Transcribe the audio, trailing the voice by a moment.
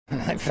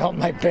I felt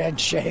my bed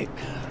shake.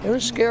 It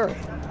was scary.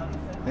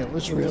 It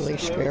was really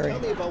scary.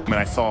 When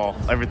I saw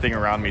everything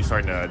around me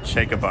starting to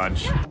shake a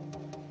bunch.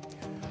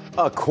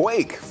 A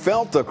quake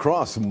felt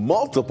across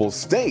multiple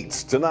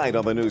states. Tonight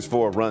on the News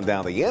 4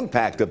 Rundown, the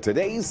impact of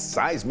today's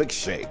seismic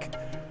shake.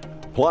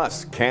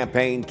 Plus,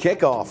 campaign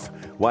kickoff.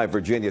 Why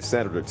Virginia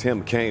Senator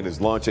Tim Kaine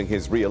is launching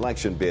his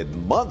re-election bid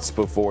months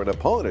before an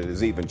opponent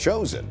is even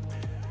chosen.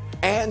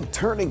 And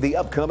turning the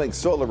upcoming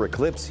solar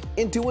eclipse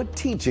into a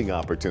teaching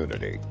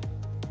opportunity.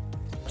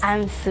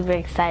 I'm super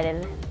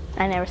excited.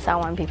 I never saw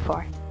one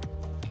before.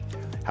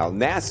 How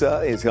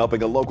NASA is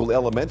helping a local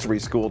elementary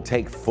school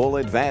take full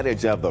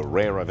advantage of the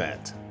rare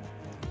event.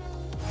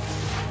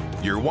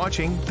 You're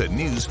watching the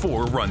News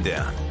 4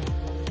 Rundown.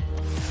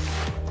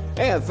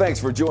 And thanks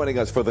for joining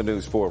us for the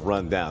News 4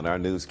 Rundown, our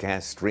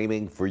newscast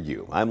streaming for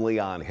you. I'm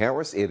Leon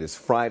Harris. It is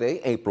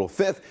Friday, April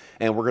 5th,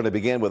 and we're going to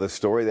begin with a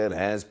story that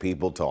has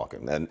people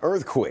talking. An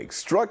earthquake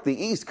struck the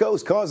East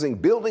Coast, causing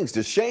buildings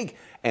to shake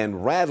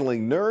and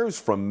rattling nerves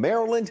from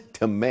Maryland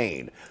to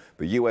Maine.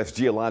 The U.S.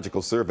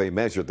 Geological Survey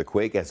measured the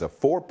quake as a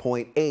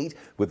 4.8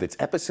 with its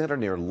epicenter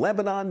near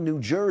Lebanon, New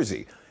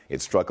Jersey.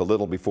 It struck a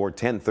little before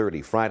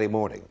 10:30 Friday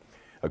morning.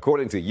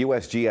 According to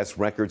USGS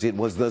records, it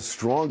was the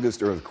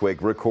strongest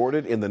earthquake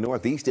recorded in the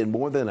Northeast in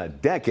more than a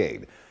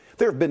decade.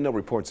 There have been no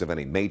reports of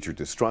any major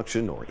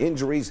destruction or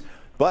injuries,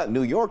 but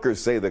New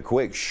Yorkers say the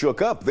quake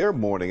shook up their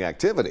morning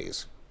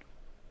activities.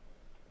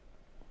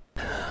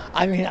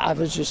 I mean, I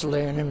was just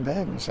laying in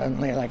bed and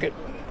suddenly like it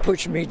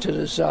pushed me to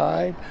the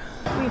side.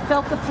 We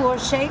felt the floor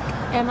shake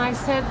and I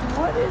said,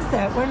 what is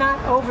that? We're not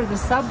over the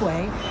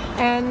subway.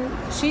 And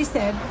she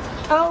said,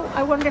 oh,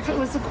 I wonder if it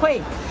was a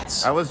quake.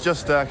 I was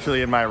just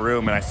actually in my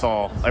room and I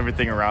saw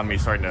everything around me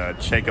starting to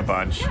shake a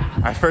bunch.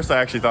 At first I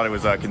actually thought it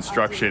was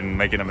construction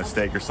making a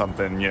mistake or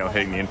something,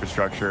 hitting the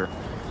infrastructure.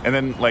 And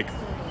then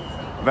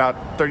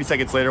about 30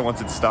 seconds later,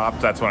 once it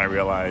stopped, that's when I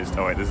realized,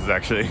 oh wait, this is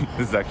actually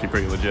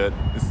pretty legit.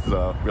 This is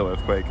a real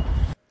earthquake.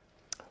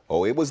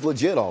 Oh, it was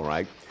legit, all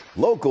right.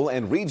 Local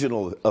and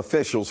regional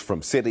officials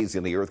from cities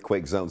in the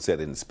earthquake zone said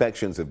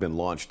inspections have been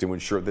launched to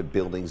ensure that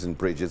buildings and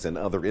bridges and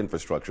other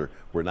infrastructure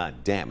were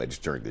not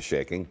damaged during the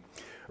shaking.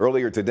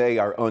 Earlier today,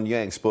 our Eun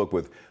Yang spoke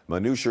with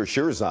Manusher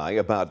Shirzai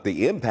about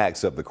the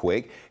impacts of the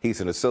quake.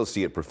 He's an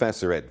associate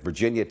professor at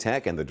Virginia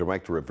Tech and the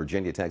director of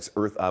Virginia Tech's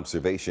Earth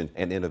Observation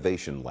and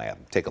Innovation Lab.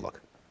 Take a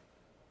look.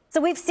 So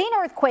we've seen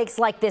earthquakes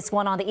like this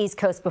one on the East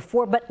Coast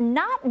before, but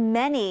not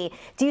many.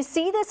 Do you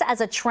see this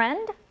as a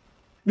trend?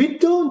 We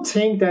don't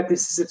think that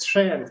this is a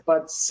trend,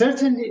 but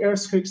certainly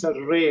earthquakes are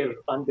rare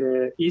on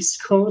the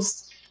East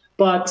Coast.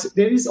 But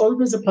there is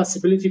always a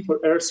possibility for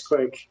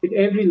earthquake in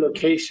every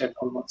location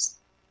almost.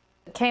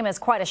 It came as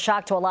quite a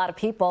shock to a lot of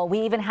people. We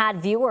even had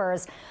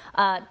viewers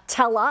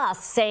tell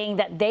us saying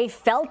that they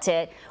felt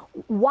it.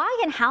 Why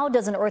and how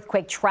does an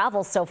earthquake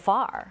travel so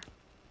far?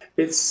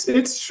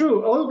 It's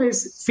true.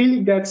 Always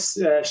feeling that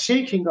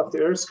shaking of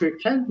the earthquake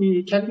can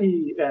be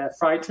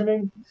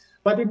frightening.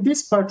 But in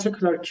this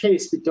particular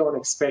case, we don't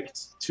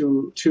expect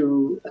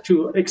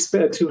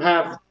to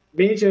have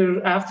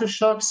major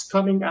aftershocks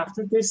coming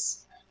after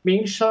this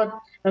main shock,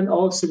 and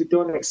also we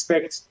don't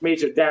expect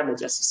major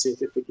damage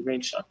associated with the main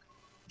shock.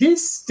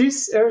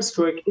 This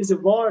earthquake is a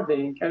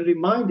warning and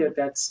reminder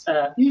that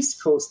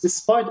East Coast,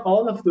 despite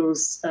all of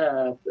those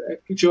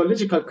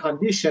geological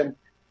conditions,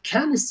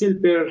 can still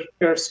bear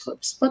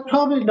earthquakes, but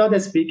probably not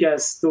as big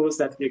as those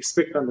that we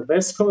expect on the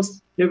West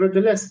Coast.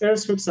 Nevertheless,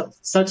 earthquakes of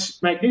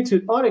such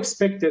magnitude are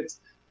expected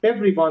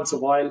every once in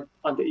a while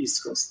on the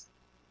East Coast.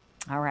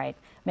 All right.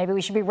 Maybe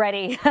we should be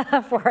ready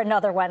for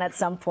another one at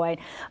some point.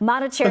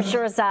 Manusher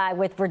Shirzai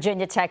with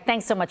Virginia Tech,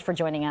 thanks so much for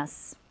joining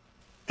us.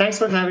 Thanks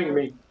for having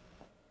me.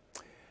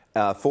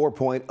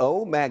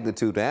 4.0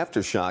 magnitude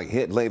aftershock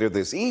hit later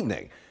this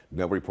evening.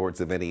 No reports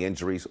of any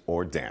injuries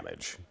or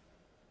damage.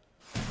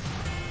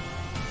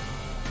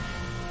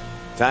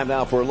 Time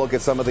now for a look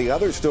at some of the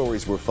other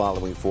stories we're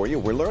following for you.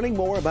 We're learning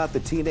more about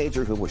the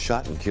teenager who was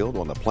shot and killed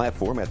on the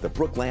platform at the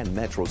Brookland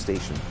Metro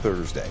Station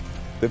Thursday.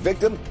 The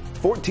victim,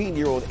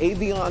 14-year-old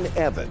Avion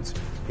Evans.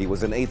 He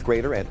was an 8th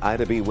grader at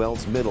Ida B.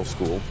 Wells Middle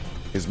School.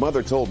 His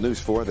mother told News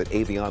 4 that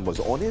Avion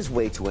was on his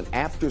way to an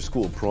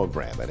after-school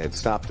program and had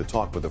stopped to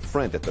talk with a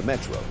friend at the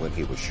Metro when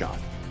he was shot.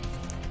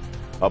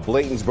 A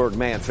Bladensburg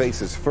man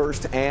faces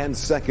first and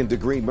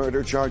second-degree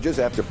murder charges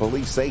after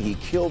police say he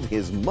killed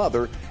his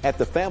mother at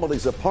the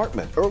family's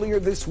apartment earlier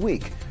this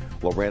week.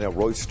 Lorena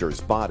Royster's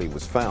body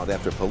was found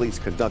after police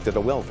conducted a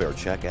welfare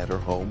check at her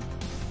home.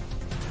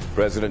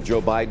 President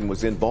Joe Biden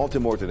was in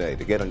Baltimore today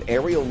to get an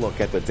aerial look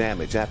at the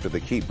damage after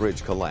the Key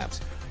Bridge collapse.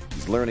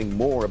 He's learning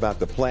more about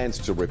the plans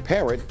to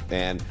repair it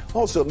and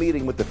also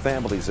meeting with the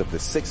families of the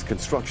 6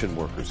 construction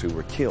workers who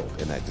were killed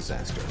in that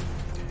disaster.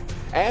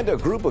 And a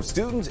group of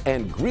students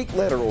and Greek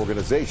letter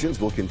organizations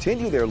will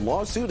continue their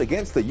lawsuit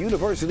against the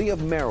University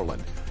of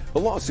Maryland. The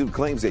lawsuit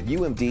claims that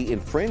UMD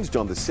infringed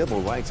on the civil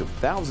rights of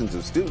thousands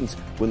of students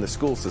when the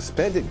school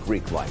suspended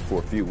Greek life for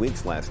a few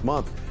weeks last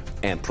month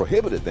and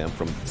prohibited them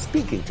from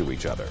speaking to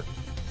each other.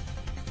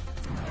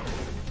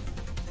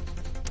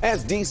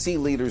 As D.C.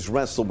 leaders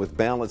wrestle with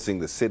balancing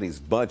the city's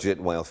budget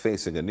while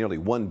facing a nearly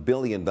 $1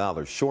 billion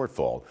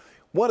shortfall,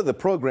 one of the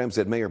programs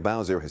that Mayor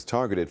Bowser has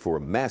targeted for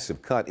a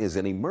massive cut is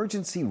an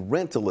emergency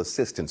rental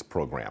assistance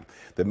program.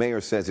 The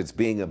mayor says it's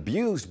being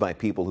abused by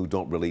people who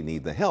don't really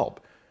need the help.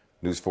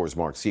 News 4's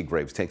Mark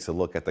Seagraves takes a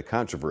look at the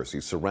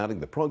controversy surrounding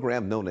the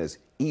program known as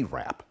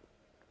ERAP.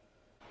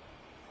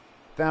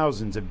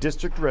 Thousands of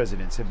district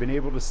residents have been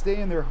able to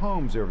stay in their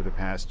homes over the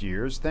past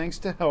years thanks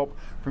to help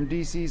from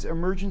D.C.'s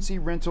Emergency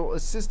Rental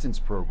Assistance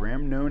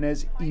Program known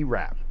as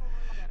ERAP.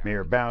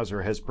 Mayor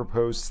Bowser has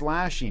proposed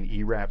slashing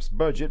ERAP's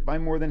budget by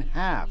more than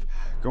half,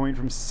 going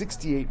from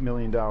 $68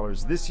 million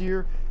this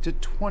year to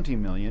 $20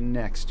 million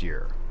next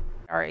year.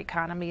 Our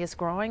economy is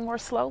growing more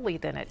slowly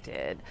than it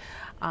did,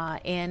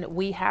 and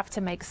we have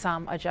to make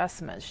some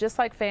adjustments. Just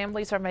like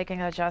families are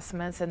making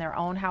adjustments in their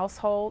own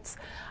households,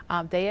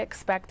 they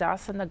expect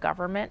us and the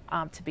government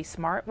to be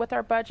smart with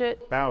our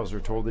budget. Bowser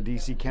told the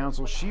D.C.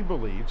 Council she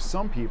believes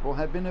some people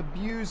have been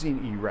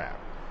abusing ERAP.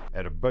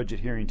 At a budget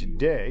hearing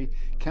today,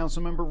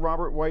 Councilmember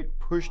Robert White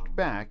pushed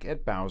back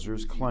at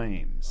Bowser's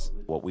claims.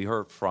 What we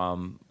heard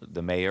from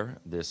the mayor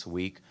this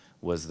week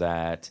was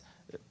that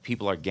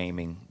people are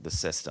gaming the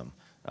system.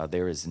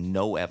 There is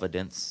no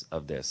evidence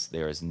of this.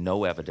 There is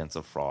no evidence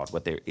of fraud.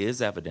 What there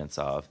is evidence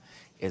of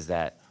is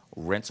that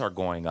rents are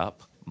going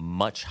up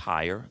much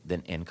higher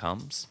than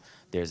incomes.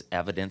 There's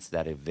evidence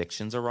that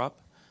evictions are up.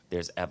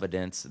 There's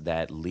evidence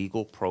that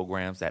legal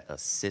programs that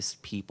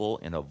assist people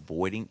in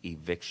avoiding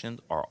evictions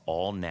are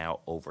all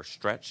now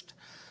overstretched.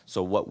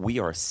 So what we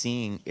are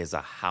seeing is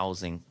a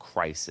housing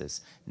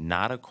crisis,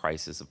 not a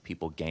crisis of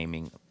people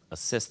gaming a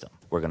system.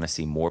 We're going to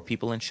see more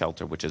people in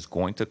shelter, which is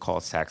going to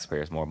cost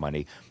taxpayers more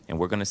money, and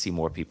we're going to see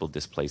more people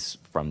displaced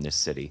from this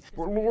city.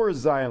 Laura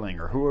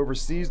Zeilinger, who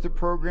oversees the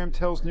program,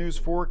 tells News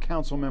 4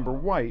 Councilmember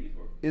White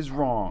is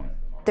wrong.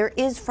 There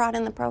is fraud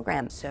in the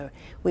program, so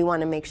we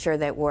want to make sure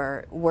that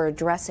we're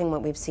addressing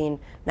what we've seen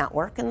not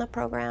work in the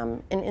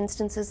program in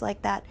instances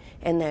like that,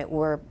 and that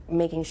we're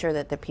making sure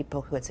that the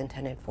people who it's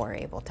intended for are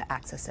able to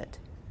access it.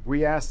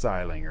 We asked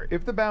Zeilinger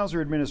if the Bowser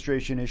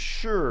administration is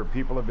sure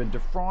people have been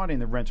defrauding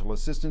the rental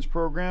assistance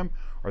program,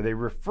 or are they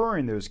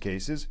referring those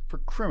cases for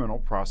criminal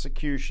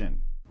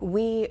prosecution?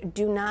 We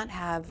do not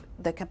have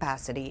the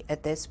capacity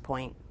at this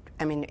point.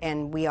 I mean,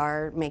 and we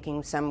are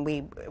making some,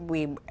 we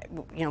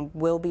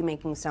will be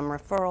making some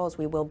referrals.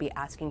 We will be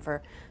asking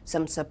for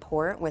some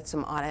support with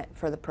some audit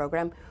for the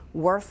program.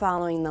 We're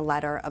following the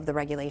letter of the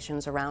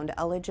regulations around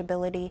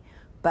eligibility,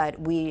 but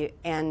we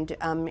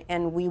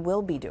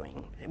will be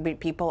doing.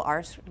 People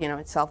are,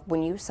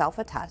 when you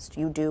self-attest,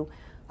 you do,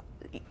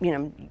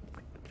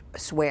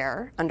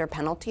 swear under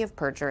penalty of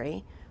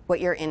perjury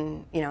what your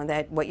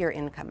what your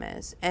income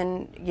is,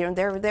 and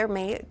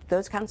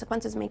those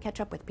consequences may catch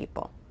up with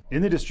people.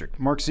 In the district,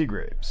 Mark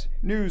Seagraves,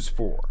 News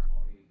 4.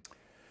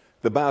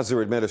 The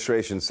Bowser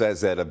administration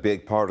says that a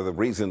big part of the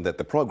reason that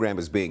the program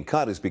is being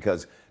cut is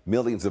because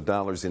millions of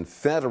dollars in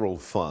federal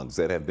funds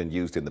that have been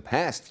used in the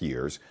past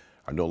years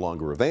are no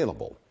longer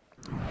available.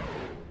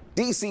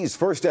 D.C.'s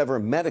first ever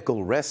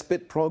medical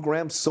respite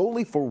program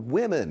solely for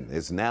women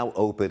is now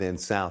open in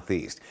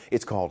Southeast.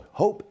 It's called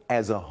Hope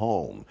as a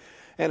Home,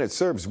 and it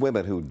serves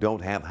women who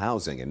don't have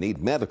housing and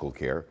need medical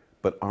care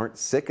but aren't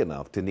sick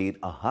enough to need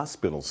a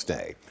hospital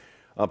stay.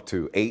 Up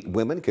to 8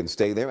 women can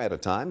stay there at a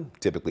time,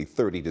 typically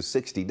 30 to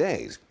 60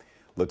 days.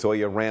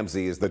 Latoya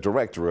Ramsey is the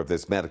director of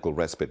this medical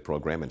respite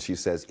program, and she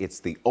says it's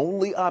the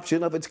only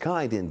option of its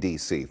kind in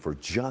D.C. for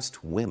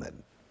just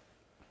women.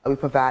 We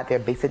provide their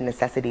basic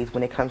necessities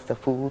when it comes to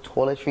food,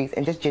 toiletries,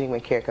 and just genuine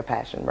care and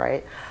compassion,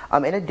 right?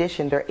 In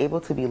addition, they're able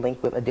to be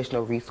linked with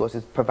additional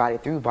resources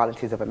provided through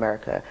Volunteers of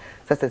America,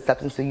 such as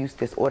substance use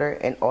disorder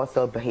and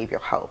also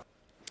behavioral health.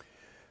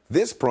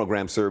 This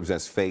program serves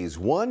as Phase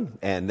 1,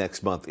 and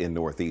next month in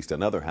Northeast,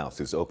 another house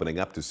is opening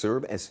up to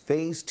serve as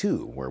Phase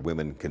 2, where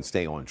women can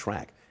stay on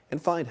track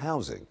and find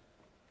housing.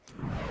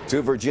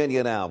 To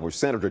Virginia now, where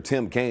Senator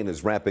Tim Kaine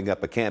is wrapping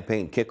up a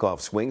campaign kickoff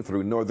swing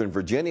through Northern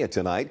Virginia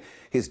tonight.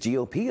 His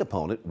GOP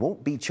opponent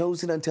won't be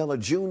chosen until a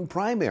June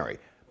primary,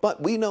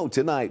 but we know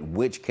tonight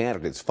which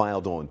candidates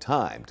filed on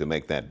time to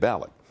make that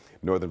ballot.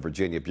 Northern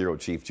Virginia Bureau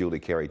Chief Julie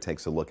Carey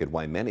takes a look at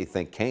why many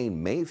think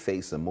Kaine may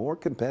face a more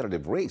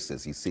competitive race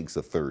as he seeks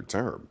a third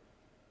term.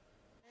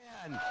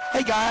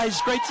 Hey guys,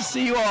 great to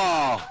see you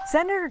all.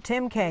 Senator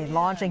Tim Kaine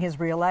launching his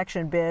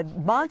re-election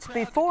bid months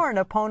before an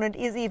opponent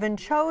is even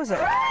chosen.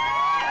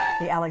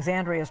 The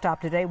Alexandria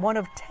stop today, one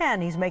of 10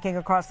 he's making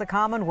across the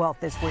Commonwealth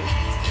this week.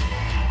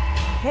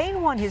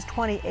 Kaine won his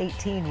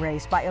 2018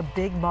 race by a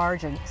big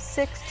margin,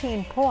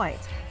 16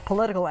 points.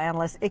 Political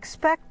analysts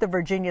expect the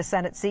Virginia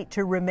Senate seat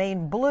to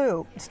remain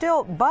blue.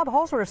 Still, Bob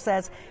Holsworth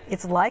says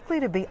it's likely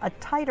to be a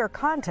tighter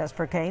contest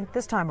for Kaine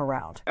this time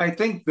around. I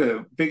think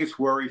the biggest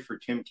worry for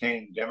Tim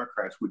Kaine and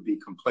Democrats would be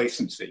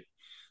complacency,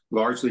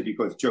 largely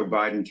because Joe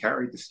Biden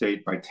carried the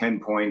state by 10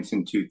 points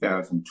in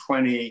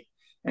 2020,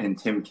 and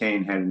Tim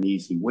Kaine had an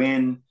easy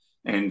win.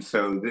 And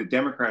so the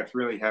Democrats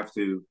really have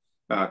to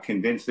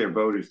convince their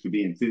voters to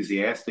be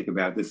enthusiastic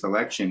about this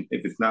election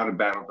if it's not a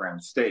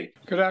battleground state.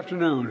 Good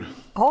afternoon.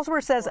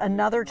 Holsworth says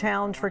another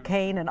challenge for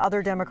Kaine and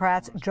other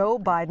Democrats, Joe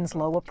Biden's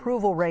low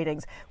approval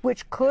ratings,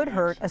 which could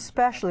hurt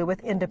especially with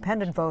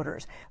independent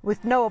voters.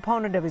 With no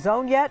opponent of his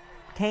own yet,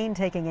 Kaine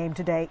taking aim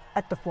today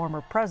at the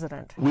former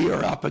president. We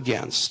are up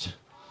against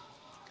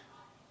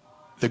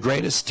the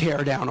greatest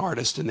tear-down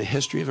artist in the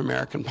history of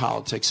American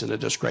politics and a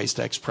disgraced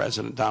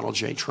ex-president, Donald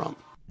J. Trump.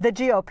 The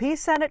GOP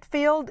Senate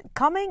field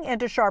coming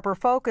into sharper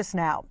focus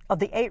now. Of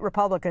the 8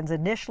 Republicans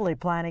initially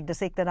planning to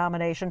seek the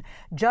nomination,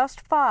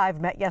 just 5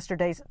 met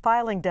yesterday's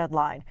filing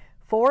deadline.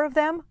 4 of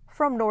them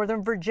from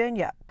Northern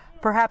Virginia.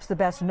 Perhaps the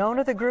best known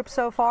of the group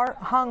so far,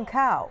 Hung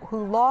Cao,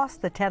 who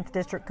lost the 10th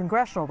District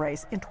congressional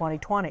race in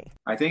 2020.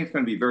 I think it's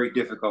going to be very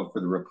difficult for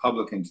the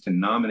Republicans to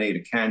nominate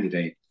a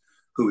candidate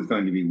who is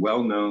going to be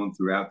well known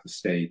throughout the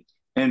state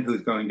and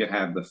who's going to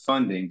have the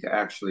funding to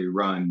actually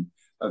run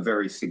a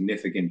very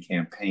significant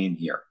campaign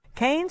here.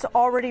 Kaine's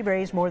already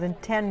raised more than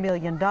 $10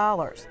 million.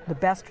 The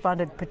best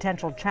funded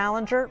potential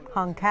challenger,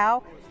 Hung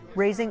Cao,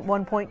 raising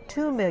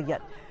 $1.2 million.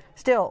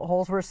 Still,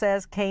 Holsworth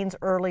says Kaine's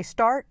early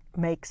start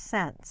makes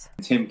sense.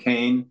 Tim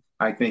Kaine,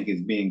 I think,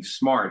 is being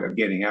smart of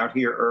getting out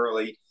here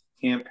early,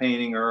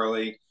 campaigning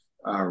early,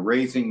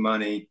 raising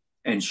money,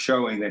 and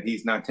showing that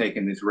he's not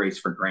taking this race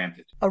for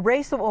granted. A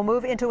race that will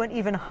move into an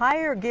even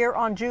higher gear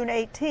on June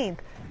 18th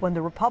when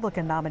the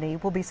Republican nominee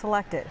will be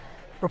selected.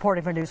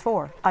 Reporting for News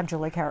 4, I'm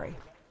Julie Carey.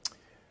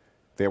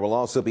 There will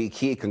also be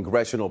key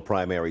congressional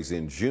primaries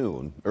in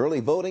June.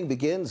 Early voting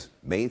begins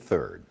May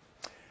 3rd.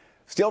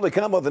 Still to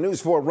come on the News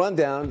 4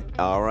 Rundown.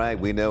 All right,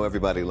 we know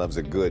everybody loves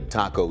a good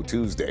Taco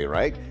Tuesday,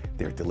 right?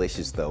 They're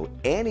delicious, though,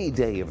 any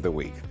day of the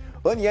week.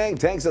 Un Yang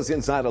takes us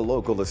inside a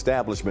local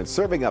establishment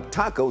serving up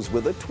tacos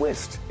with a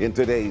twist in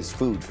today's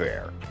food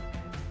fair.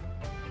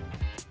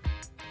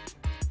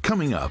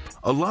 Coming up,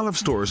 a lot of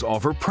stores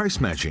offer price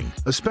matching,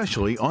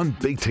 especially on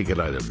big-ticket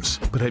items.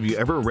 But have you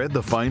ever read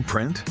the fine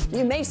print?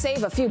 You may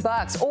save a few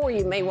bucks, or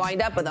you may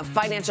wind up with a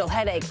financial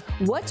headache.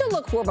 What to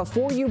look for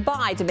before you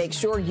buy to make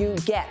sure you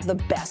get the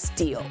best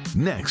deal.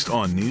 Next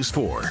on News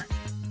 4.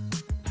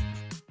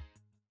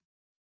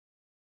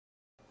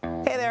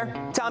 Hey there,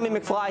 Tommy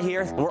McFly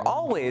here. We're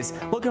always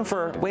looking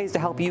for ways to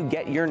help you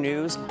get your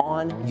news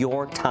on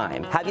your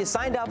time. Have you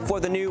signed up for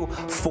the new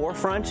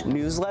Forefront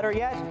newsletter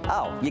yet?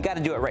 Oh, you got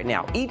to do it right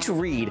now. Each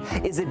read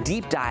is a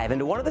deep dive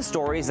into one of the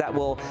stories that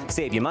will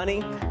save you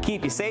money,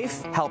 keep you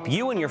safe, help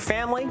you and your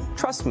family.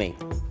 Trust me.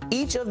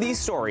 Each of these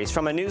stories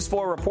from a News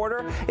 4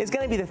 reporter is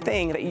going to be the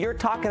thing that you're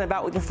talking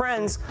about with your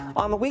friends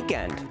on the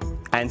weekend.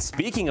 And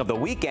speaking of the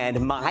weekend,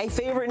 my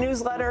favorite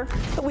newsletter,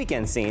 The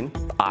Weekend Scene,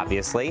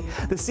 obviously.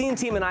 The Scene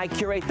team and I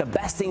curate the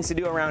best things to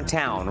do around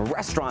town.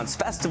 Restaurants,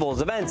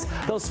 festivals, events,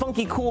 those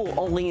funky, cool,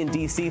 only in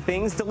DC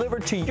things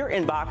delivered to your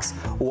inbox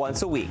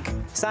once a week.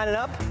 Signing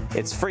up?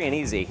 It's free and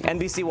easy.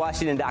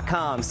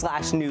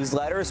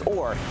 NBCWashington.com/newsletters,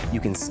 or you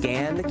can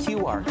scan the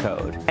QR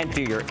code.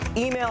 Enter your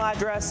email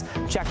address,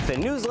 check the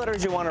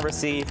newsletters you want to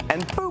receive,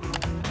 and boop,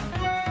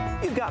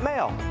 you've got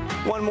mail.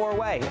 One more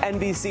way,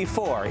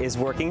 NBC4 is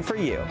working for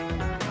you.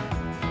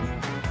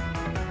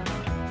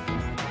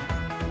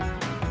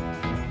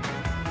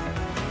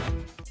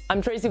 I'm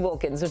Tracy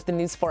Wilkins with the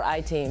News 4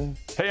 I-Team.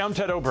 Hey, I'm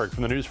Ted Oberg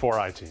from the News 4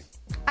 I-Team.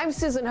 I'm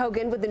Susan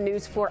Hogan with the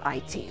News 4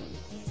 I-Team.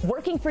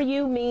 Working for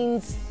you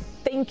means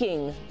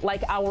thinking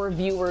like our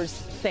viewers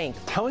think.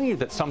 Telling you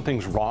that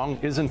something's wrong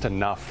isn't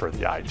enough for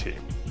the I-Team.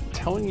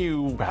 Telling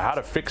you how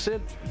to fix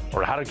it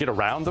or how to get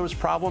around those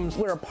problems.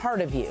 We're a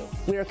part of you.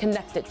 We are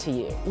connected to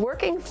you.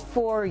 Working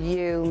for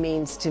you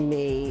means to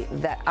me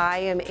that I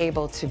am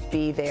able to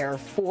be there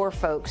for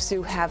folks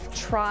who have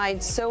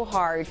tried so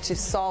hard to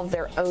solve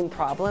their own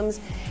problems,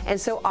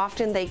 and so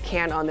often they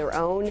can't on their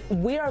own.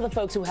 We are the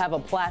folks who have a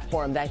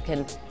platform that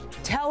can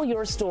tell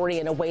your story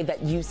in a way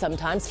that you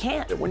sometimes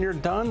can't. When you're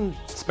done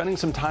spending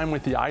some time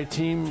with the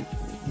I-Team,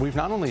 we've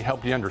not only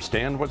helped you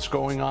understand what's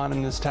going on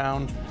in this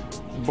town,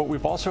 but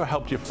we've also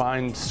helped you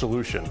find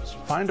solutions,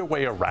 find a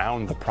way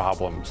around the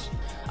problems.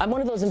 I'm one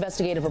of those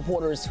investigative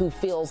reporters who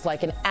feels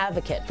like an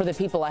advocate for the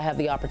people I have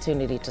the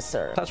opportunity to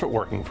serve. That's what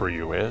working for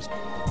you is.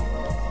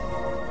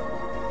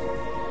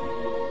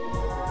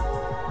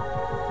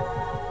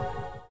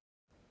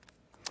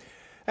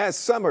 As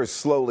summer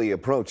slowly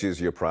approaches,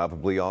 you're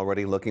probably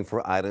already looking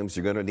for items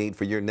you're going to need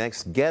for your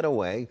next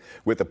getaway.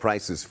 With the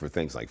prices for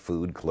things like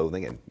food,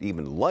 clothing, and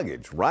even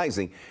luggage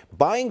rising,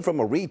 buying from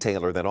a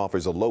retailer that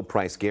offers a low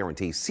price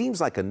guarantee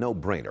seems like a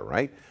no-brainer,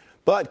 right?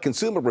 But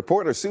consumer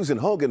reporter Susan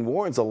Hogan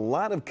warns a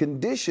lot of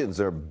conditions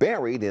are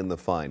buried in the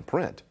fine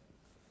print.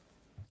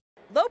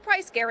 Low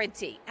price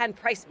guarantee and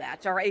price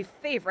match are a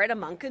favorite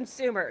among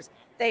consumers.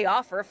 They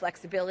offer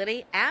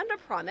flexibility and a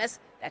promise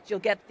that you'll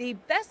get the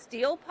best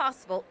deal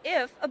possible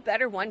if a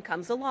better one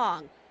comes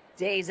along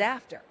days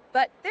after.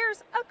 But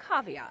there's a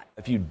caveat.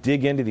 If you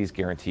dig into these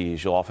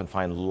guarantees, you'll often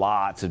find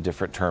lots of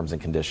different terms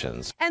and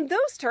conditions. And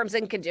those terms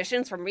and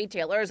conditions from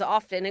retailers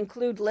often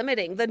include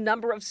limiting the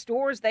number of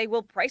stores they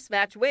will price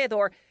match with,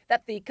 or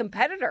that the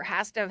competitor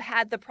has to have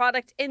had the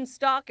product in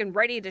stock and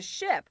ready to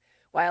ship,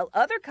 while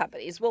other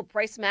companies will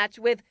price match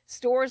with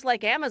stores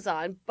like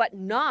Amazon, but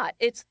not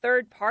its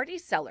third-party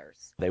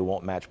sellers. They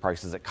won't match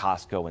prices at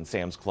Costco and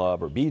Sam's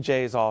Club or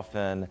BJ's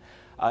often.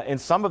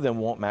 And some of them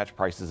won't match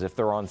prices if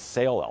they're on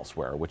sale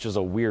elsewhere, which is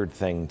a weird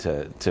thing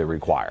to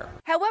require.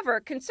 However,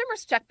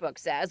 Consumers Checkbook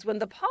says when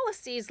the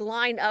policies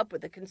line up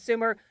with the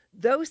consumer,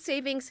 those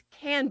savings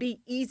can be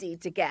easy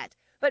to get.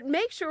 But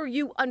make sure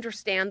you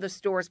understand the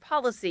store's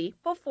policy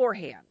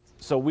beforehand.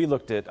 So we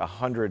looked at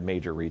 100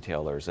 major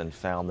retailers and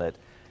found that,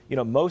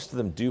 most of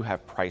them do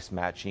have price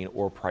matching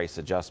or price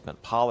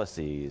adjustment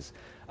policies.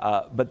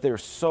 But they're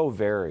so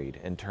varied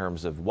in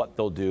terms of what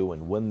they'll do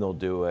and when they'll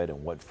do it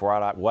and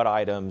what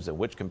items and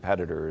which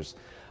competitors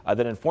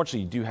that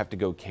unfortunately you do have to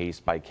go case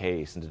by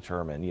case and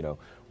determine,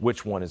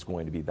 which one is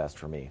going to be best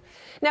for me.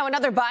 Now,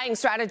 another buying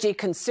strategy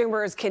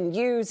consumers can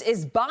use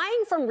is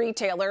buying from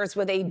retailers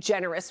with a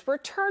generous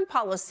return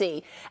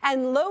policy.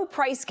 And low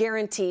price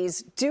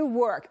guarantees do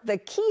work. The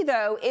key,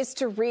 though, is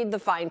to read the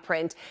fine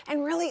print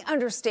and really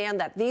understand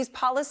that these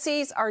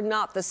policies are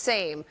not the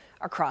same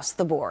across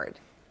the board.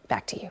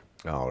 Back to you.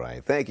 All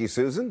right. Thank you,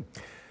 Susan.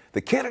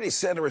 The Kennedy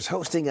Center is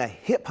hosting a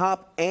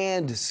hip-hop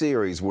and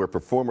series where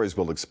performers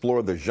will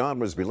explore the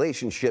genre's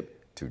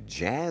relationship to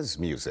jazz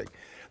music.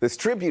 This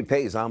tribute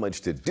pays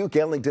homage to Duke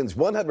Ellington's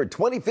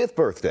 125th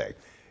birthday.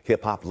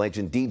 Hip-hop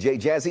legend DJ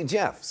Jazzy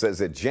Jeff says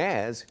that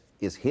jazz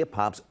is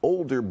hip-hop's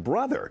older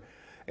brother.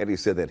 And he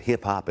said that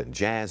hip-hop and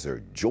jazz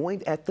are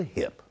joined at the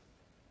hip.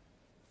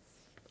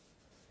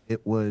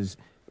 It was,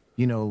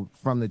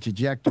 from the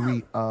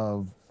trajectory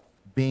of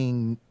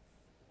being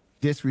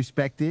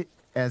disrespected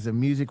as a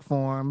music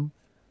form,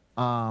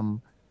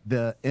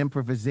 the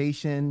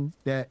improvisation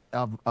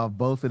of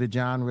both of the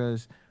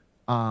genres,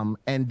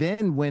 and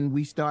then when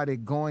we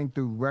started going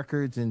through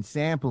records and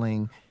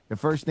sampling, the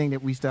first thing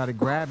that we started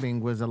grabbing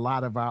was a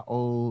lot of our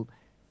old,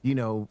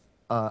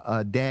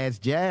 dad's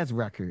jazz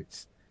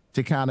records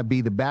to kind of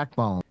be the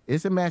backbone.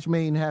 It's a match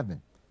made in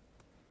heaven.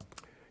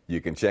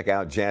 You can check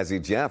out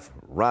Jazzy Jeff,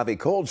 Ravi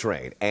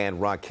Coltrane, and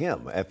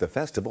Rakim at the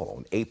festival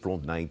on April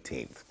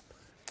 19th.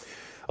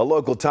 A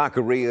local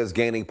taqueria is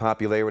gaining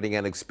popularity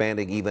and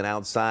expanding even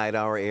outside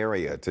our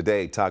area.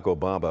 Today, Taco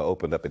Bamba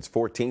opened up its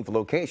 14th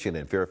location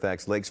in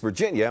Fairfax Lakes,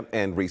 Virginia,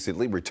 and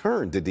recently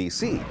returned to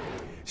D.C.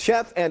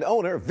 Chef and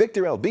owner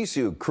Victor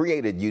Albisu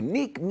created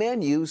unique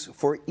menus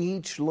for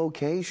each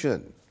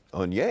location.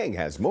 Onyang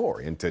has more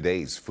in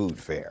today's food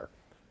fair.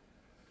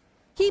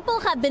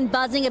 People have been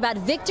buzzing about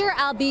Victor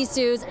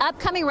Albisu's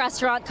upcoming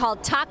restaurant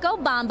called Taco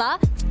Bamba.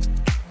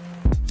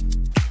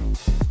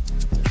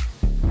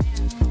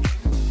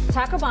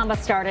 Taco Bamba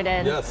started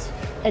in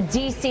a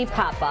DC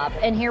pop-up,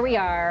 and here we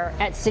are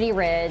at City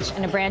Ridge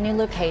in a brand new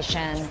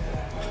location.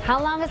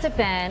 How long has it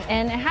been,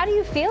 and how do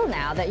you feel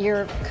now that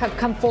you're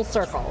come full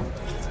circle?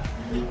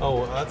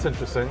 Oh, that's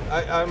interesting.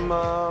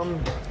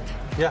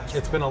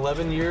 It's been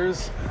 11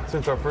 years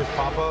since our first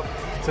pop-up,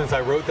 since I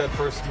wrote that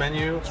first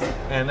menu,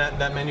 and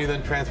that menu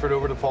then transferred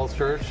over to Falls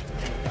Church,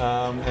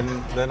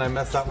 and then I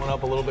messed that one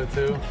up a little bit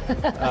too.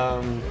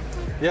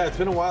 It's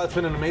been a while. It's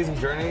been an amazing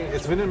journey.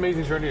 It's been an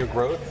amazing journey of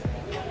growth.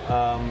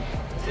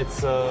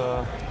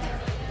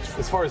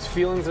 As far as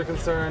feelings are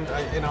concerned,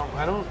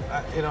 I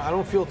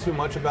don't feel too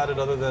much about it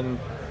other than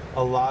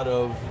a lot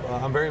of.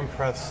 I'm very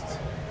impressed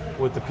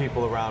with the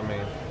people around me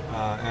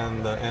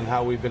and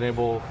how we've been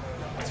able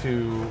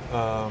to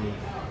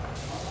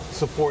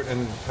support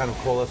and kind of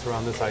coalesce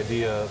around this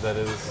idea that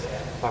is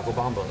Taco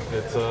Bamba.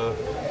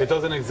 It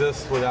doesn't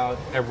exist without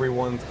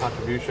everyone's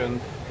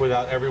contribution,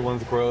 without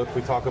everyone's growth.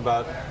 We talk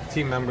about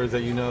team members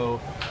that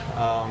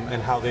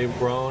and how they've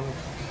grown.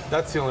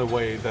 That's the only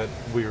way that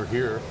we are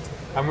here.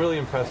 I'm really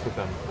impressed with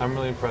them. I'm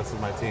really impressed with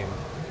my team,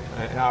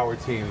 our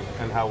team,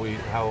 and how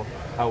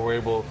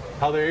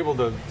they're able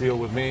to deal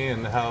with me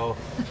and how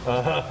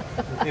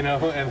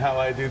and how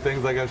I do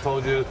things. Like I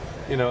told you,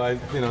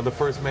 the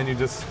first menu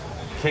just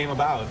came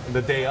about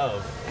the day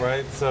of,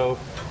 right? So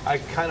I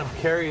kind of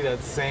carry that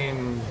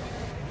same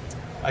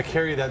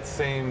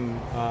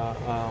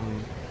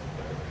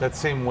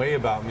way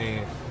about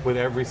me with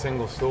every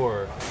single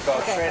store. Go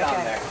straight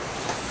on there.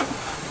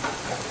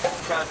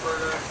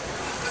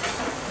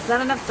 Is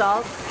that enough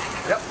salt?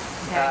 Yep.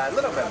 A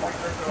little bit more.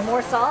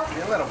 More salt?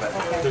 A little bit.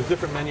 Okay. There's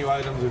different menu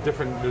items.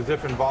 There's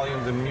different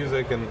volumes in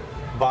music and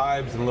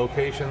vibes and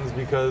locations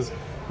because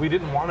we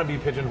didn't want to be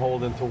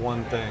pigeonholed into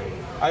one thing.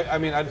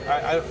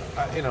 I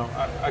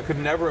could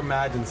never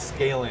imagine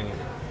scaling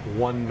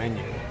one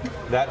menu.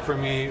 That for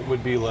me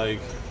would be like,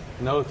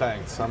 no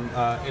thanks. I'm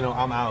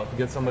out.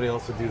 Get somebody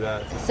else to do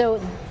that. So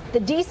the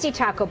DC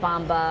Taco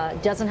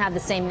Bamba doesn't have the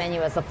same menu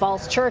as the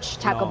Falls Church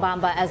Taco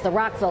Bamba, as the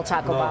Rockville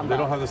Taco Bamba. They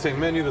don't have the same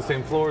menu, the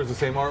same floors, the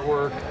same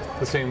artwork,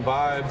 the same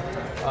vibe.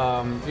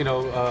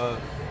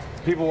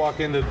 People walk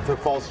into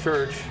Falls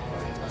Church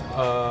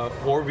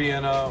or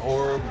Vienna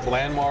or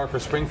Landmark or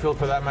Springfield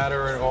for that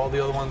matter, and all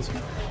the other ones.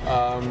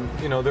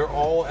 They're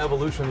all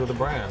evolutions of the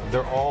brand.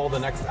 They're all the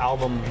next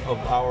album of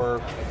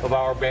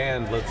our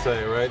band, let's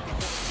say, right?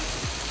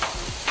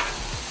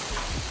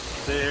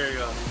 There you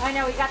go. I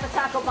know, we got the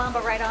Taco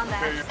Bamba right on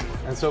that.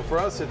 And so for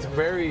us, it's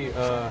very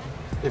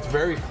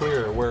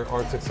clear where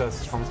our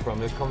success comes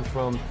from. It comes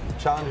from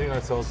challenging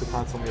ourselves to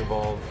constantly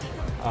evolve.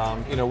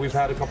 You know, we've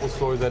had a couple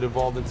stores that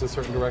evolved into a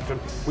certain direction.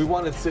 We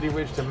wanted City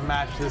Ridge to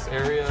match this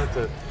area,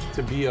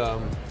 to be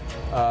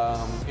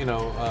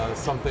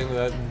something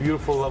that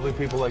beautiful, lovely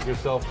people like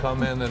yourself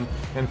come in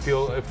and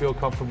feel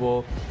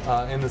comfortable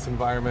in this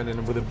environment,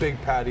 and with a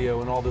big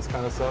patio and all this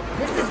kind of stuff.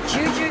 This is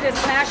Juju, the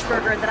smash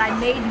burger that I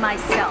made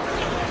myself.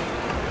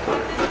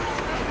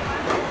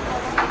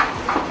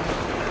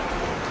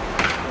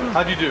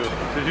 How'd you do?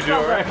 Did you do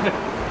all right?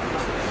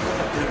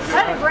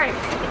 That is great.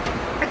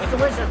 It's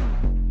delicious.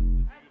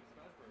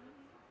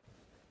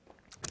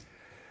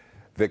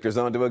 Victor's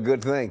on to a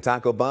good thing.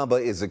 Taco Bamba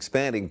is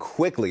expanding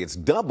quickly. It's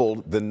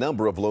doubled the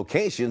number of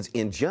locations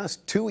in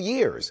just 2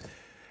 years.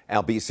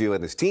 Albizu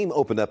and his team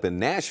opened up in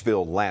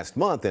Nashville last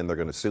month, and they're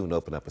going to soon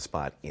open up a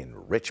spot in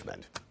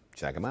Richmond.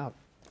 Check them out.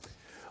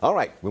 All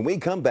right, when we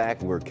come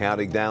back, we're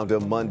counting down to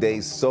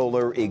Monday's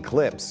solar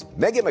eclipse.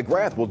 Megan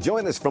McGrath will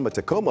join us from a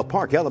Tacoma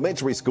Park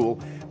Elementary School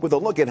with a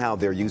look at how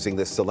they're using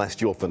this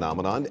celestial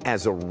phenomenon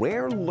as a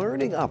rare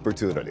learning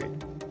opportunity.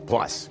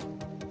 Plus,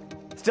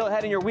 still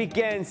ahead in your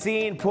weekend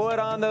scene, put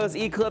on those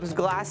eclipse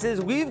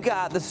glasses. We've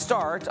got the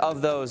start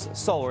of those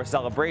solar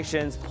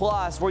celebrations,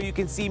 plus where you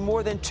can see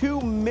more than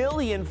 2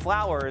 million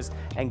flowers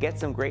and get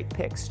some great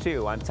pics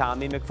too. I'm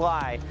Tommy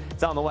McFly.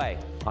 It's on the way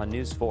on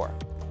News 4.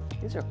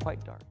 These are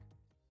quite dark.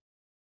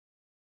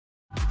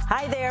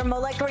 Hi there,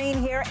 Molette Green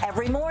here.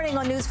 Every morning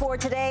on News 4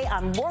 Today,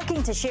 I'm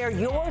working to share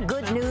your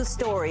good news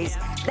stories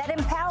that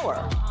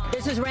empower.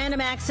 This is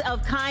Random Acts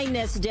of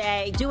Kindness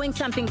Day, doing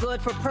something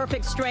good for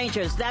perfect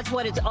strangers. That's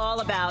what it's all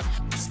about.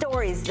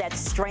 Stories that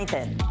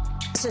strengthen.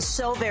 This is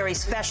so very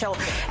special,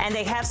 and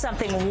they have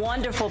something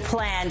wonderful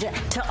planned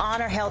to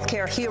honor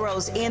healthcare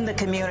heroes in the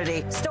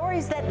community.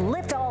 Stories that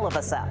lift all of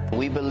us up.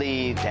 We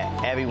believe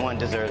that everyone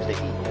deserves to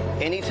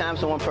eat. Anytime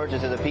someone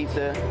purchases a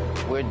pizza,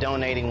 we're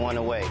donating one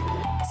away.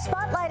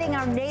 Spotlighting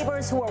our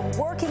neighbors who are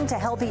working to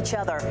help each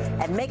other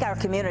and make our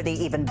community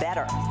even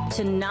better.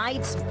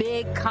 Tonight's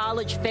big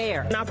college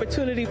fair. An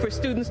opportunity for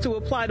students to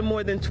apply to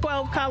more than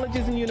 12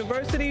 colleges and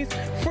universities,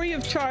 free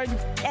of charge.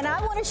 And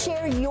I want to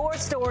share your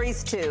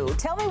stories too.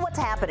 Tell me what's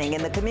happening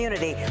in the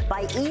community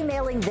by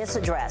emailing this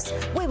address.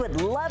 We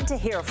would love to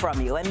hear from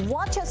you, and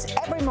watch us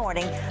every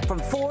morning from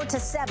 4 to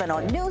 7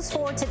 on News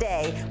 4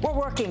 Today. We're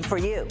working for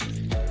you.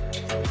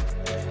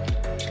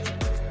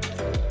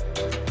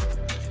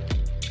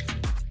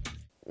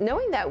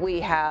 Knowing that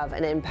we have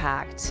an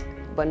impact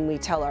when we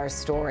tell our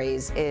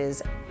stories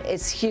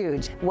it's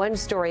huge. One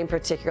story in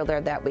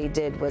particular that we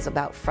did was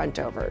about front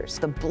overs,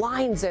 the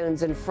blind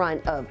zones in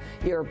front of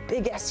your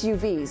big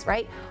SUVs,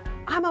 right?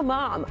 I'm a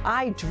mom.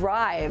 I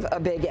drive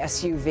a big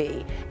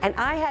SUV, and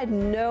I had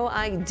no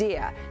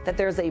idea that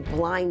there's a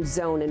blind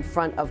zone in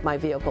front of my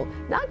vehicle.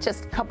 Not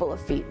just a couple of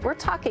feet. We're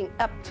talking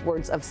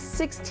upwards of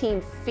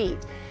 16 feet.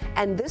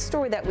 And this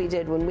story that we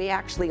did when we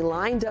actually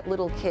lined up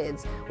little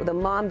kids with a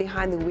mom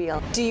behind the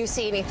wheel. Do you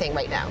see anything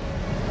right now?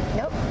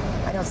 Nope,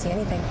 I don't see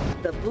anything.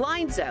 The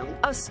blind zone,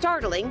 a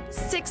startling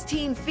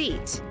 16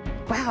 feet.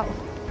 Wow,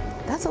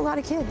 that's a lot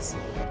of kids.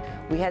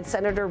 We had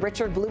Senator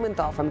Richard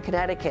Blumenthal from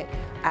Connecticut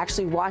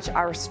actually watch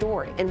our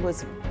story and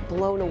was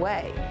blown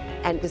away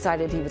and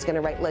decided he was going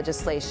to write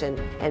legislation.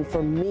 And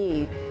for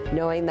me,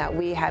 knowing that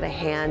we had a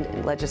hand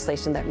in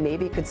legislation that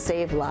maybe could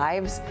save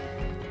lives,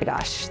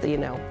 gosh, you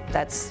know,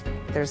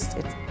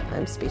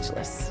 I'm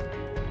speechless.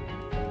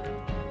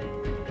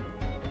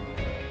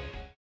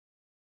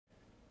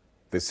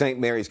 The St.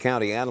 Mary's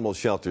County Animal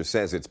Shelter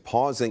says it's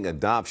pausing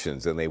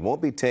adoptions, and they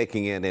won't be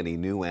taking in any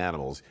new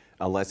animals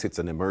unless it's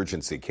an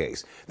emergency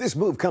case. This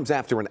move comes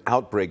after an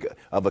outbreak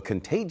of a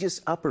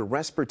contagious upper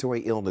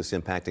respiratory illness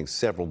impacting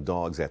several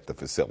dogs at the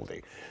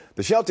facility.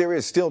 The shelter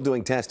is still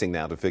doing testing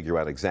now to figure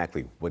out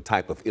exactly what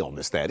type of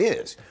illness that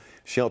is.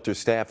 Shelter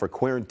staff are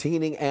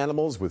quarantining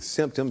animals with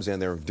symptoms, and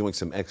they're doing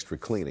some extra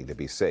cleaning to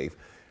be safe.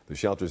 The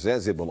shelter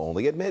says it will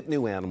only admit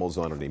new animals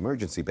on an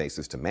emergency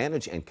basis to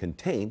manage and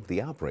contain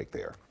the outbreak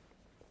there.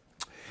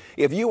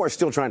 If you are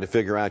still trying to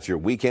figure out your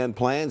weekend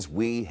plans,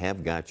 we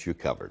have got you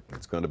covered.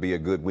 It's going to be a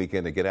good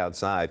weekend to get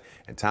outside,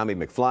 and Tommy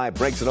McFly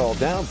breaks it all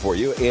down for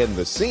you in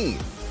The Scene.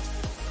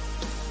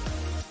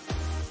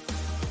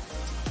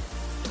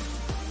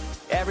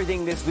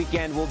 Everything this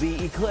weekend will be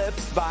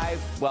eclipsed by,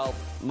 well,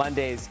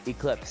 Monday's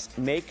eclipse.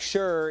 Make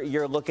sure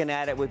you're looking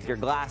at it with your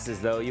glasses,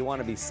 though. You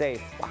want to be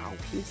safe. Wow,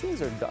 these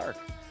things are dark.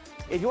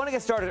 If you want to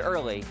get started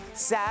early,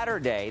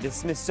 Saturday, the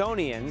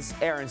Smithsonian's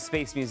Air and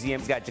Space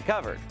Museum's got you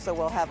covered. So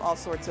we'll have all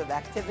sorts of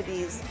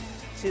activities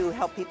to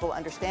help people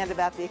understand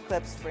about the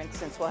eclipse. For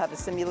instance, we'll have a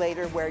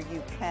simulator where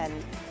you can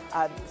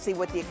see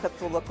what the eclipse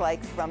will look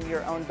like from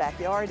your own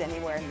backyard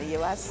anywhere in the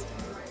U.S.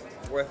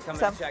 worth coming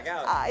to check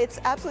out. It's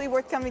absolutely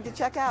worth coming to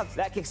check out.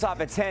 That kicks off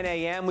at 10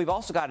 a.m. We've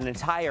also got an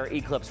entire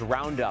eclipse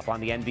roundup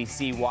on the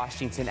NBC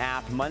Washington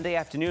app. Monday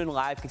afternoon,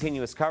 live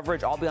continuous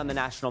coverage. I'll be on the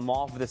National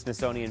Mall for the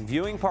Smithsonian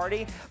viewing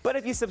party. But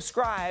if you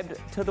subscribed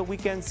to the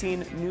Weekend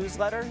Scene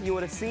newsletter, you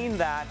would have seen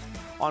that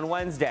on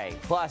Wednesday.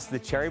 Plus, the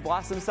cherry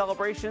blossom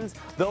celebrations,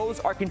 those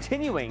are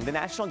continuing. The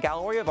National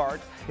Gallery of Art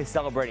is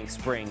celebrating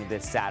spring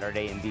this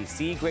Saturday in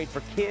D.C. Great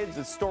for kids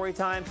with story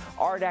time,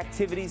 art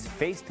activities,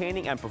 face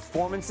painting, and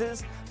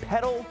performances.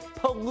 Petal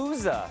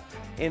Palooza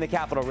in the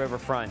Capitol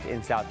Riverfront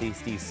in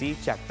Southeast D.C.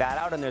 Check that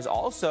out. And there's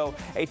also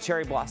a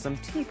cherry blossom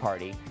tea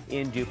party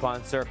in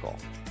DuPont Circle.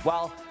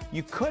 While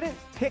you couldn't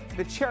pick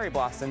the cherry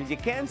blossoms, you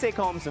can take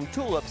home some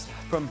tulips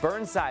from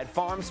Burnside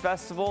Farms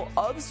Festival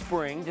of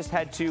Spring. Just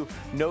head to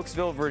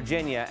Nokesville,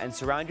 Virginia, and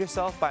surround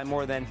yourself by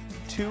more than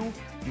 2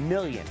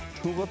 million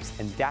tulips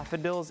and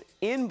daffodils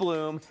in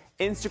bloom.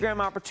 Instagram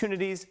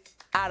opportunities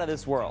out of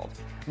this world.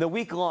 The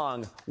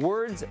week-long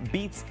Words,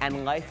 Beats,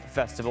 and Life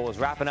Festival is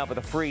wrapping up with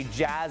a free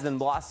Jazz and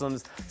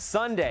Blossoms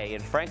Sunday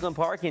in Franklin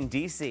Park in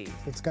D.C.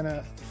 It's going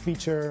to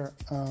feature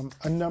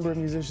a number of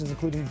musicians,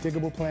 including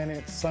Diggable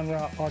Planet, Sun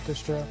Ra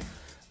Orchestra,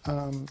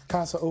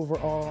 Casa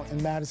Overall,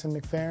 and Madison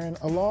McFerrin,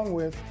 along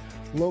with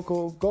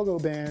local go-go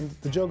band,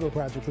 the Jogo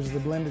Project, which is a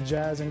blend of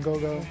jazz and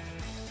go-go.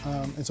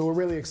 And so we're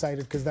really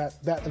excited because that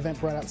event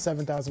brought out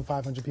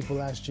 7,500 people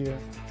last year.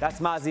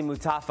 That's Mazi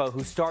Mutafa,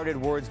 who started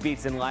Words,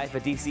 Beats, and Life, a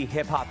D.C.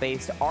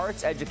 hip-hop-based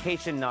arts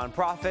education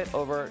nonprofit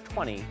over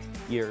 20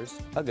 years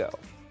ago.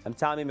 I'm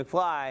Tommy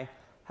McFly.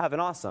 Have an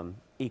awesome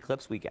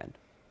Eclipse weekend.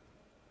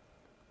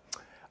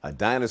 A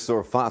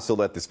dinosaur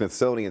fossil at the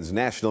Smithsonian's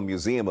National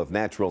Museum of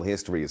Natural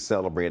History is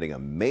celebrating a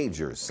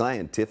major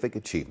scientific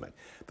achievement.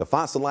 The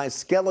fossilized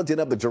skeleton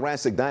of the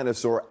Jurassic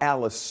dinosaur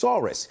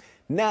Allosaurus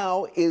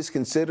now is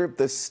considered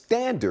the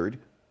standard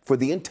for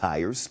the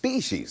entire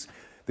species.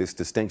 This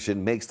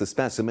distinction makes the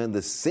specimen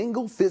the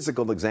single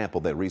physical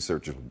example that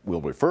researchers will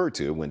refer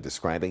to when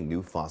describing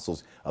new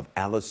fossils of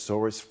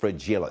Allosaurus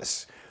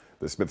fragilis.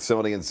 The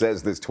Smithsonian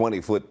says this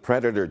 20-foot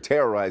predator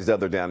terrorized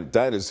other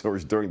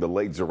dinosaurs during the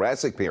late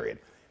Jurassic period,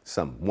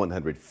 some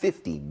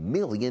 150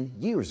 million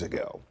years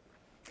ago.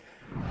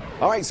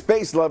 All right,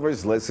 space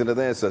lovers, listen to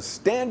this. A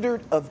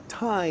standard of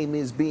time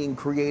is being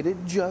created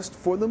just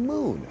for the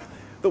moon.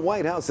 The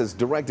White House has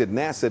directed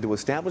NASA to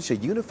establish a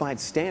unified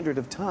standard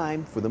of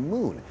time for the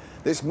moon.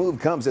 This move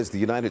comes as the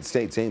United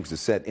States aims to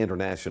set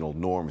international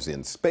norms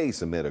in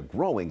space amid a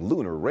growing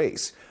lunar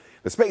race.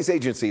 The space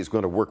agency is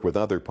going to work with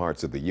other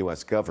parts of the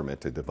U.S. government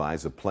to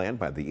devise a plan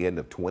by the end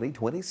of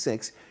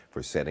 2026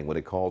 for setting what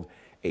it called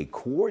a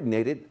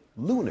coordinated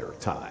lunar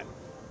time.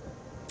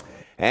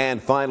 And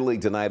finally,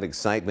 tonight,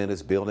 excitement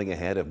is building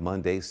ahead of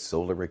Monday's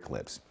solar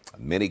eclipse.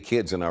 Many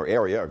kids in our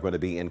area are going to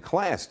be in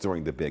class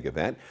during the big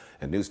event.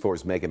 And News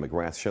 4's Megan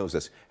McGrath shows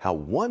us how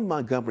one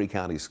Montgomery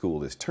County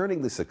school is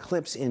turning this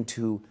eclipse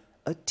into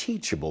a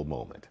teachable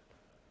moment.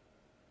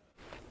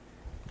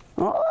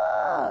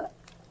 Oh,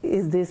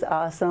 is this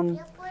awesome?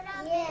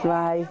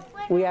 Right.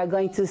 We are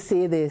going to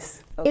see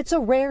this. It's a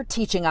rare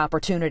teaching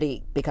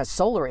opportunity because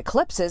solar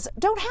eclipses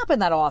don't happen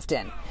that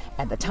often.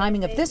 And the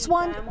timing of this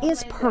one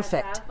is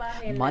perfect.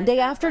 Monday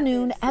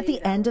afternoon at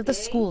the end of the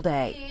school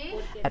day.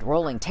 At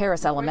Rolling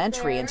Terrace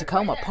Elementary in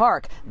Tacoma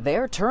Park,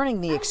 they're turning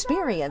the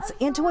experience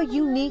into a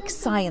unique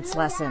science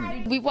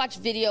lesson. We've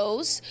watched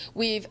videos.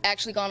 We've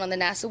actually gone on the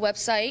NASA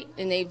website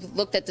and they've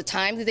looked at the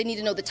time. They need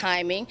to know the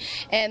timing.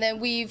 And then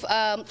we've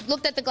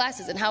looked at the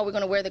glasses and how we're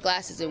going to wear the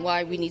glasses and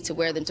why we need to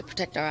wear them to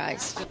protect our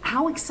eyes.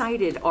 How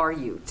excited are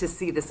you to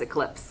see this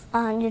eclipse?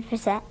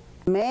 100%.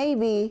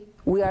 Maybe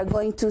we are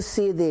going to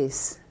see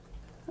this.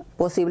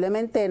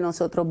 Posiblemente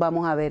nosotros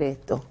vamos a ver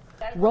esto.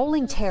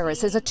 Rolling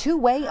Terrace is a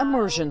two-way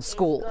immersion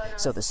school,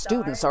 so the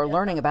students are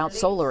learning about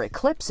solar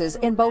eclipses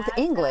in both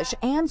English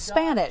and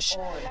Spanish.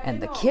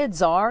 And the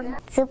kids are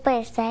super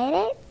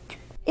excited.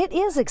 It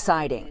is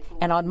exciting.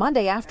 And on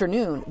Monday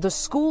afternoon, the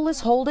school is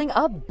holding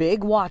a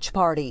big watch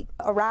party.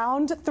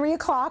 Around 3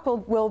 o'clock,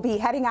 we'll be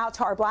heading out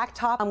to our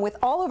blacktop. With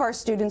all of our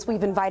students,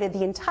 we've invited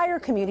the entire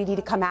community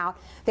to come out.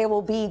 There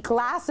will be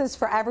glasses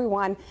for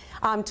everyone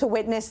to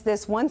witness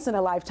this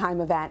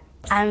once-in-a-lifetime event.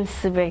 I'm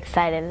super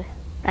excited.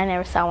 I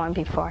never saw one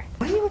before.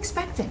 What are you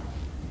expecting?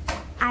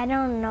 I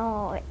don't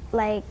know.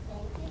 Like,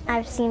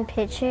 I've seen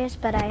pictures,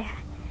 but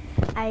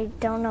I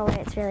don't know what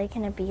it's really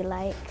going to be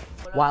like.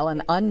 While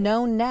an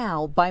unknown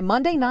now, by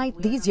Monday night,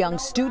 these young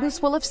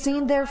students will have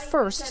seen their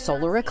first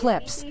solar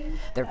eclipse.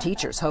 Their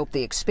teachers hope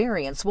the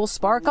experience will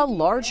spark a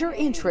larger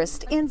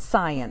interest in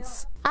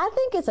science. I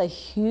think it's a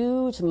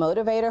huge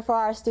motivator for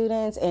our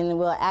students and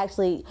will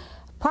actually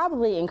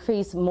probably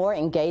increase more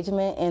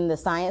engagement in the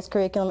science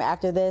curriculum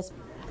after this.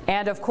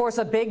 And of course,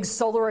 a big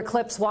solar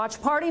eclipse watch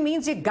party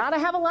means you gotta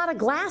have a lot of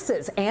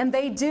glasses, and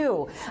they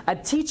do. A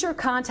teacher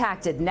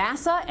contacted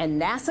NASA,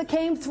 and NASA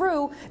came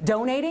through,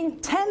 donating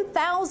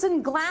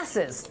 10,000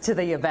 glasses to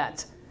the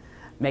event.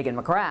 Megan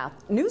McGrath,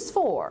 News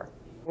 4.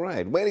 All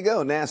right, way to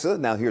go, NASA.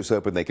 Now here's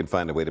hoping they can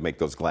find a way to make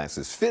those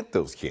glasses fit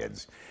those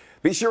kids.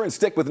 Be sure and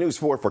stick with News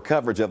 4 for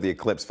coverage of the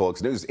eclipse,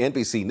 folks.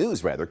 NBC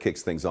News,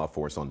 kicks things off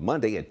for us on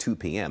Monday at 2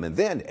 p.m. And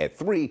then at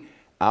 3,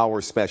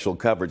 our special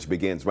coverage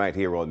begins right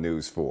here on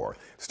News 4.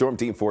 Storm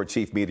Team 4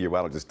 Chief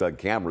Meteorologist Doug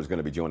Cameron is going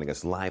to be joining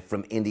us live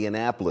from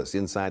Indianapolis,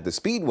 inside the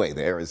Speedway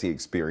there, as he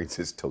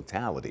experiences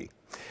totality.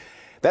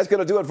 That's going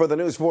to do it for the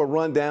News 4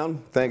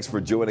 Rundown. Thanks for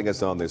joining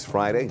us on this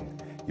Friday.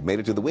 You made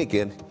it to the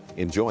weekend.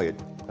 Enjoy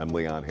it. I'm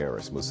Leon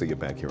Harris. We'll see you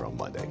back here on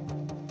Monday.